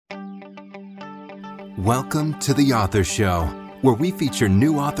Welcome to The Author Show, where we feature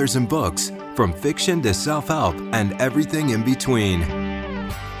new authors and books, from fiction to self-help and everything in between.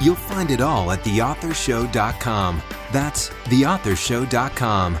 You'll find it all at theauthorshow.com. That's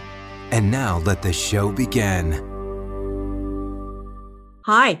theauthorshow.com. And now let the show begin.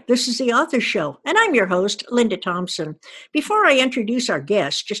 Hi, this is The Author Show, and I'm your host, Linda Thompson. Before I introduce our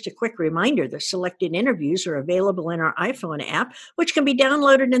guest, just a quick reminder that selected interviews are available in our iPhone app, which can be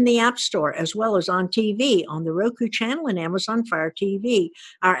downloaded in the App Store, as well as on TV, on the Roku channel and Amazon Fire TV.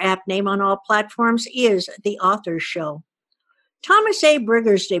 Our app name on all platforms is The Author Show. Thomas A.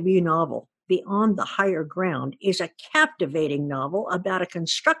 Brigger's debut novel, Beyond the Higher Ground, is a captivating novel about a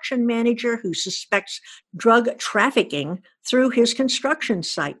construction manager who suspects drug trafficking through his construction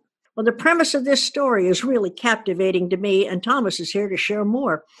site. Well, the premise of this story is really captivating to me, and Thomas is here to share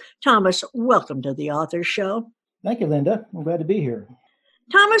more. Thomas, welcome to the Author Show. Thank you, Linda. I'm glad to be here.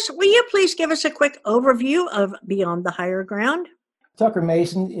 Thomas, will you please give us a quick overview of Beyond the Higher Ground? Tucker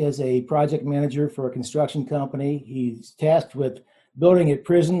Mason is a project manager for a construction company. He's tasked with building a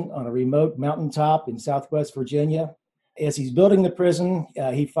prison on a remote mountaintop in Southwest Virginia. As he's building the prison,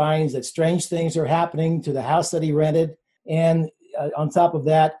 he finds that strange things are happening to the house that he rented. And on top of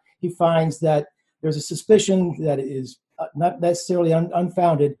that, he finds that there's a suspicion that is not necessarily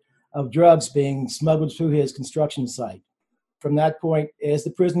unfounded of drugs being smuggled through his construction site. From that point, as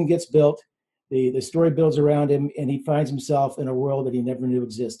the prison gets built, the story builds around him, and he finds himself in a world that he never knew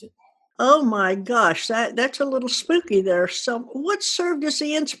existed. Oh my gosh, that's a little spooky there. So what served as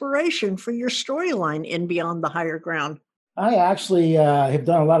the inspiration for your storyline in Beyond the Higher Ground? I actually have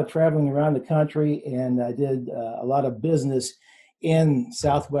done a lot of traveling around the country, and I did a lot of business in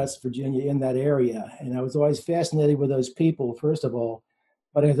Southwest Virginia, in that area. And I was always fascinated with those people, first of all,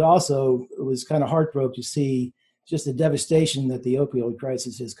 but it was kind of heartbroken to see just the devastation that the opioid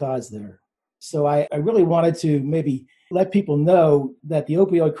crisis has caused there. So I really wanted to maybe let people know that the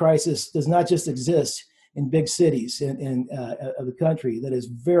opioid crisis does not just exist in big cities of the country, that is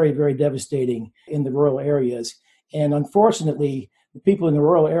very, very devastating in the rural areas. And unfortunately, the people in the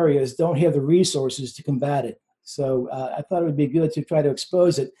rural areas don't have the resources to combat it. So I thought it would be good to try to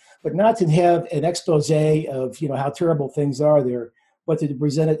expose it, but not to have an expose of how terrible things are there, but to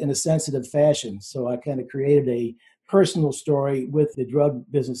present it in a sensitive fashion. So I kind of created a personal story with the drug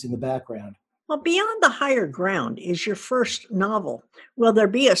business in the background. Well, Beyond the Higher Ground is your first novel. Will there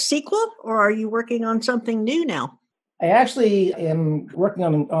be a sequel, or are you working on something new now? I actually am working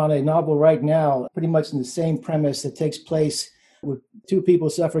on a novel right now, pretty much in the same premise that takes place with two people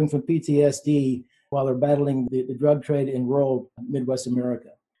suffering from PTSD while they're battling the drug trade in rural Midwest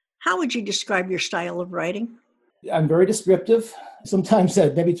America. How would you describe your style of writing? I'm very descriptive, sometimes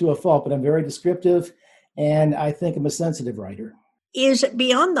maybe to a fault, but I'm very descriptive, and I think I'm a sensitive writer. Is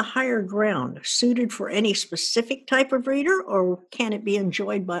Beyond the Higher Ground suited for any specific type of reader, or can it be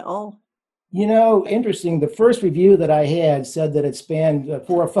enjoyed by all? Interesting. The first review that I had said that it spanned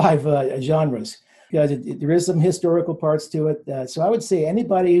 4 or 5 genres, because there is some historical parts to it. So I would say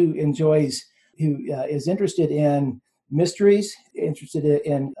anybody who is interested in mysteries, interested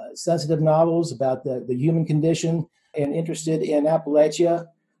in sensitive novels about the human condition, and interested in Appalachia,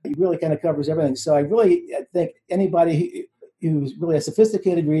 it really kind of covers everything. So I think anybody who's really a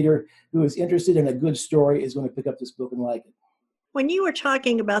sophisticated reader who is interested in a good story is going to pick up this book and like it. When you were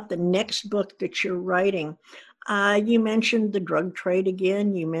talking about the next book that you're writing, you mentioned the drug trade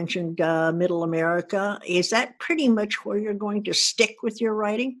again. You mentioned Middle America. Is that pretty much where you're going to stick with your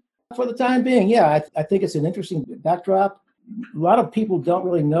writing? For the time being, yeah. I think it's an interesting backdrop. A lot of people don't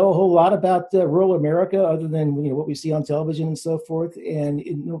really know a whole lot about rural America other than what we see on television and so forth. And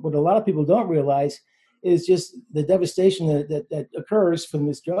what a lot of people don't realize is just the devastation that occurs from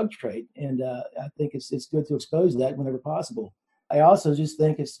this drug trade. And I think it's good to expose that whenever possible. I also just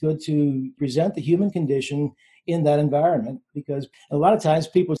think it's good to present the human condition in that environment, because a lot of times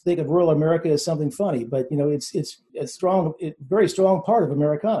people think of rural America as something funny, but it's a very strong part of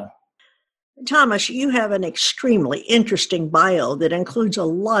Americana. Thomas, you have an extremely interesting bio that includes a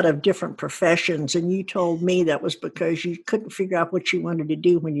lot of different professions, and you told me that was because you couldn't figure out what you wanted to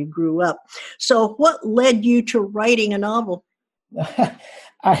do when you grew up. So what led you to writing a novel?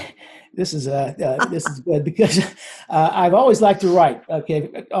 This is good because I've always liked to write.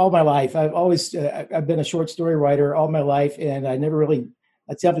 Okay, all my life I've been a short story writer all my life, and I never really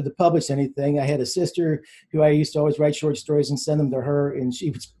attempted to publish anything. I had a sister who I used to always write short stories and send them to her, and she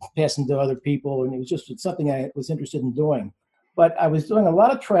would pass them to other people, and it was just something I was interested in doing. But I was doing a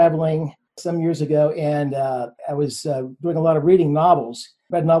lot of traveling some years ago, and I was doing a lot of reading novels.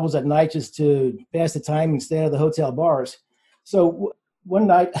 Read novels at night just to pass the time and stay out of the hotel bars. So One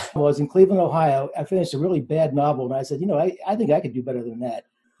night I was in Cleveland, Ohio. I finished a really bad novel, and I said, I think I could do better than that.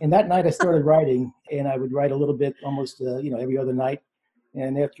 And that night I started writing, and I would write a little bit almost, every other night.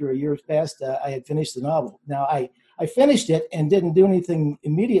 And after a year passed, I had finished the novel. Now, I finished it and didn't do anything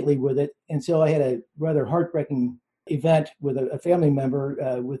immediately with it until I had a rather heartbreaking event with a family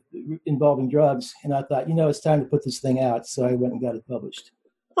member involving drugs. And I thought, it's time to put this thing out. So I went and got it published.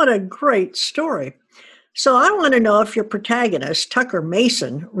 What a great story. So I want to know if your protagonist, Tucker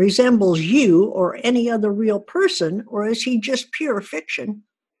Mason, resembles you or any other real person, or is he just pure fiction?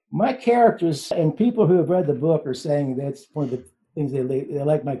 My characters, and people who have read the book are saying that's one of the things they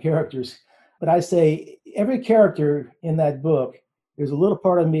like my characters. But I say every character in that book, there's a little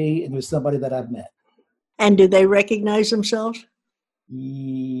part of me and there's somebody that I've met. And do they recognize themselves?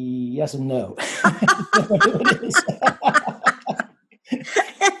 Yes and no.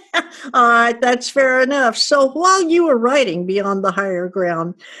 All right, that's fair enough. So while you were writing Beyond the Higher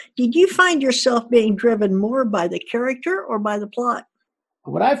Ground, did you find yourself being driven more by the character or by the plot?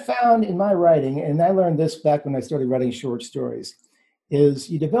 What I found in my writing, and I learned this back when I started writing short stories, is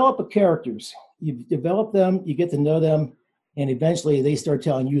you develop the characters. You develop them, you get to know them, and eventually they start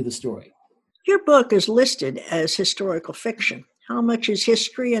telling you the story. Your book is listed as historical fiction. How much is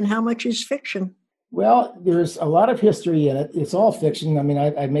history and how much is fiction? Well, there's a lot of history in it. It's all fiction. I mean,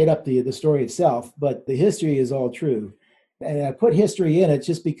 I made up the story itself, but the history is all true. And I put history in it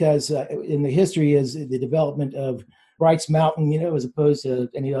just because in the history is the development of Bright's Mountain, as opposed to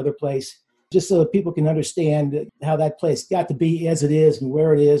any other place, just so that people can understand how that place got to be as it is and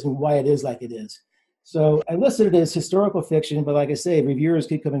where it is and why it is like it is. So I listed it as historical fiction, but like I say, reviewers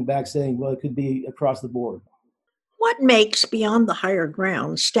keep coming back saying, well, it could be across the board. What makes Beyond the Higher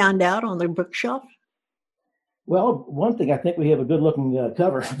Ground stand out on the bookshelf? Well, one thing, I think we have a good-looking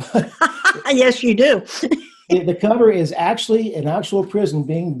cover. Yes, you do. The cover is actually an actual prison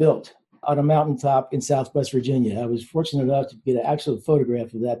being built on a mountaintop in Southwest Virginia. I was fortunate enough to get an actual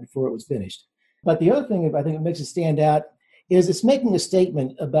photograph of that before it was finished. But the other thing I think it makes it stand out is it's making a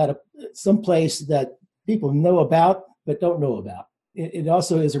statement about some place that people know about but don't know about. It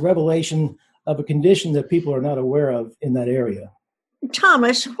also is a revelation of a condition that people are not aware of in that area.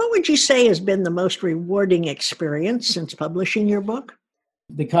 Thomas, what would you say has been the most rewarding experience since publishing your book?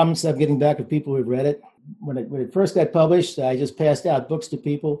 The comments I'm getting back of people who've read it. When it first got published, I just passed out books to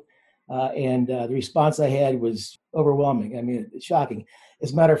people, and the response I had was overwhelming. I mean, it's shocking.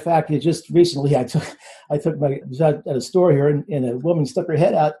 As a matter of fact, just recently I was at a store here, and a woman stuck her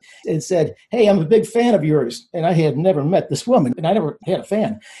head out and said, "Hey, I'm a big fan of yours." And I had never met this woman, and I never had a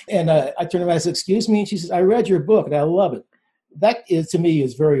fan. And I turned around and said, "Excuse me?" And she says, "I read your book, and I love it." That is, to me,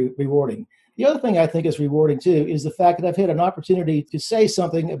 is very rewarding. The other thing I think is rewarding, too, is the fact that I've had an opportunity to say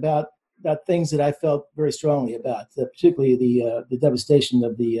something about things that I felt very strongly about, particularly the devastation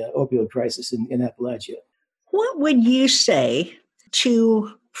of the opioid crisis in Appalachia. What would you say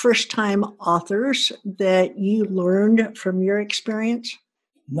to first-time authors that you learned from your experience?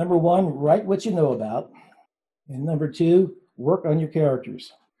 Number one, write what you know about. And number two, work on your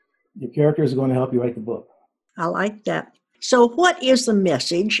characters. Your characters are going to help you write the book. I like that. So what is the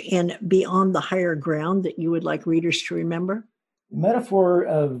message in Beyond the Higher Ground that you would like readers to remember? The metaphor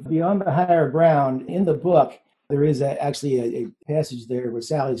of Beyond the Higher Ground, in the book, there is actually a passage there where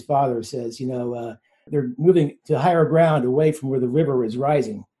Sally's father says, they're moving to higher ground away from where the river is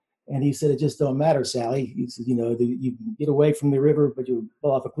rising. And he said, "It just don't matter, Sally." He said, you can get away from the river, but you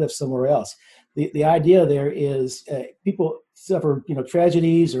fall off a cliff somewhere else. The idea there is people suffer,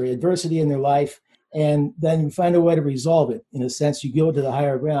 tragedies or adversity in their life, and then you find a way to resolve it. In a sense, you go to the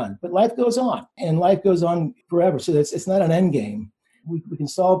higher ground. But life goes on, and life goes on forever. So it's not an end game. We can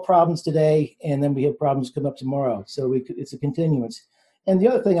solve problems today, and then we have problems come up tomorrow. So it's a continuance. And the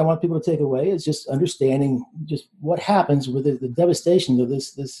other thing I want people to take away is just understanding just what happens with the devastation of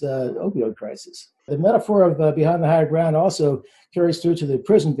this opioid crisis. The metaphor of Beyond the Higher Ground also carries through to the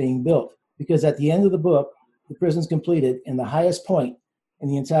prison being built, because at the end of the book, the prison's completed, and the highest point in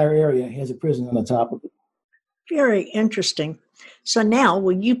the entire area has a prison on the top of it. Very interesting. So now,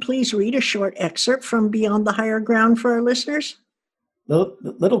 will you please read a short excerpt from Beyond the Higher Ground for our listeners? The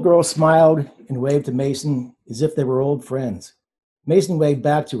little girl smiled and waved to Mason as if they were old friends. Mason waved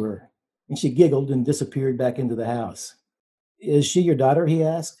back to her, and she giggled and disappeared back into the house. "Is she your daughter?" he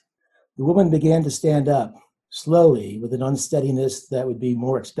asked. The woman began to stand up, slowly, with an unsteadiness that would be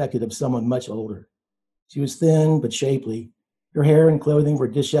more expected of someone much older. She was thin but shapely. Her hair and clothing were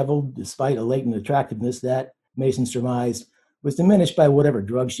disheveled, despite a latent attractiveness that, Mason surmised, was diminished by whatever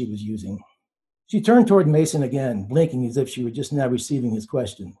drug she was using. She turned toward Mason again, blinking as if she were just now receiving his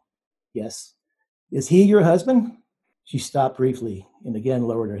question. "Yes." "Is he your husband?" She stopped briefly and again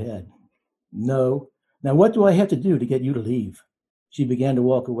lowered her head. No. Now what do I have to do to get you to leave? She began to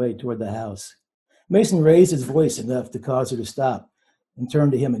walk away toward the house. Mason raised his voice enough to cause her to stop and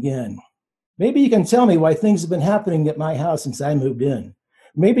turned to him again. Maybe you can tell me why things have been happening at my house since I moved in.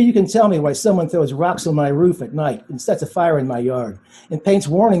 Maybe you can tell me why someone throws rocks on my roof at night and sets a fire in my yard and paints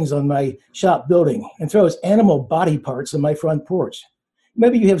warnings on my shop building and throws animal body parts on my front porch.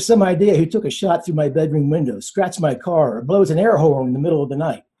 Maybe you have some idea who took a shot through my bedroom window, scratched my car, or blows an air horn in the middle of the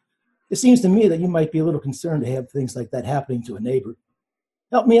night. It seems to me that you might be a little concerned to have things like that happening to a neighbor.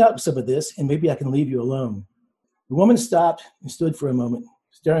 Help me out with some of this, and maybe I can leave you alone. The woman stopped and stood for a moment,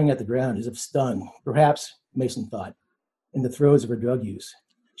 staring at the ground as if stunned, perhaps, Mason thought, in the throes of her drug use.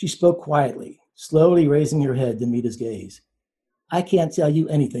 She spoke quietly, slowly raising her head to meet his gaze. I can't tell you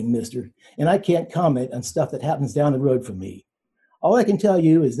anything, mister, and I can't comment on stuff that happens down the road from me. All I can tell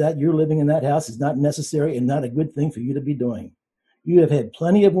you is that your living in that house is not necessary and not a good thing for you to be doing. You have had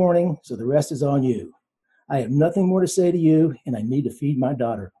plenty of warning, so the rest is on you. I have nothing more to say to you, and I need to feed my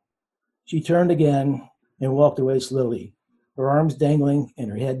daughter. She turned again and walked away slowly, her arms dangling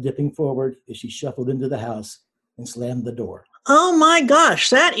and her head dipping forward as she shuffled into the house and slammed the door. Oh my gosh,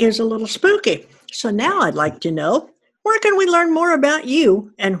 that is a little spooky. So now I'd like to know, where can we learn more about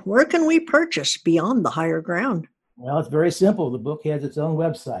you and where can we purchase Beyond the Higher Ground? Well, it's very simple. The book has its own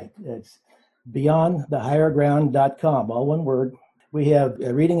website. It's beyondthehigherground.com, all one word. We have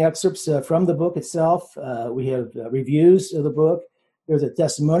reading excerpts from the book itself. We have reviews of the book. There's a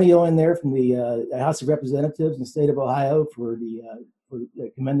testimonial in there from the House of Representatives in the state of Ohio for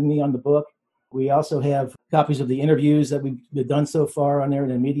commending me on the book. We also have copies of the interviews that we've done so far on there in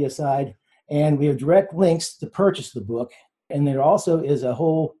the media side. And we have direct links to purchase the book. And there also is a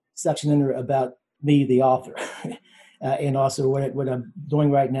whole section in there about me, the author, and also what I'm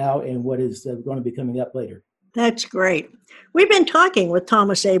doing right now and what is going to be coming up later. That's great. We've been talking with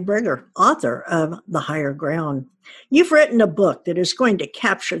Thomas A. Brigger, author of The Higher Ground. You've written a book that is going to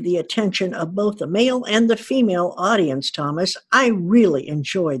capture the attention of both the male and the female audience, Thomas. I really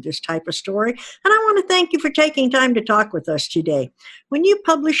enjoyed this type of story, and I want to thank you for taking time to talk with us today. When you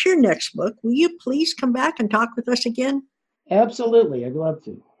publish your next book, will you please come back and talk with us again? Absolutely. I'd love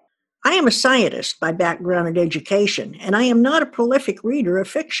to. I am a scientist by background and education, and I am not a prolific reader of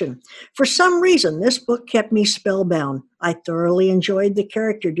fiction. For some reason, this book kept me spellbound. I thoroughly enjoyed the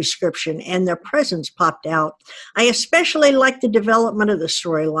character description, and their presence popped out. I especially liked the development of the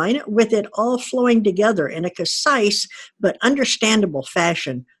storyline, with it all flowing together in a concise but understandable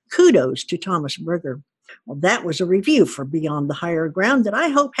fashion. Kudos to Thomas Brigger. Well, that was a review for Beyond the Higher Ground that I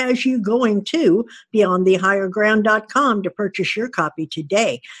hope has you going to beyondthehigherground.com to purchase your copy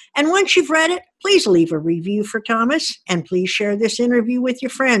today. And once you've read it, please leave a review for Thomas, and please share this interview with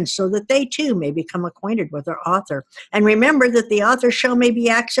your friends so that they too may become acquainted with our author. And remember that the Author Show may be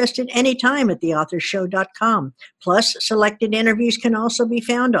accessed at any time at theauthorshow.com. Plus, selected interviews can also be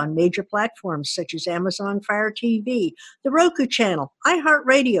found on major platforms such as Amazon Fire TV, the Roku channel,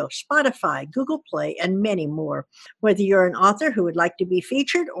 iHeartRadio, Spotify, Google Play, and many more. Whether you're an author who would like to be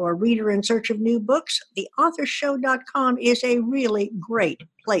featured or a reader in search of new books, theauthorshow.com is a really great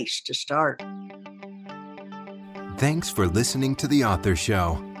place to start. Thanks for listening to The Author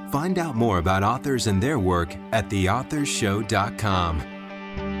Show. Find out more about authors and their work at theauthorshow.com.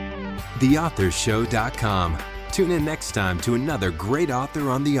 Theauthorshow.com. Tune in next time to another great author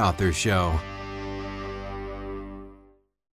on The Author Show.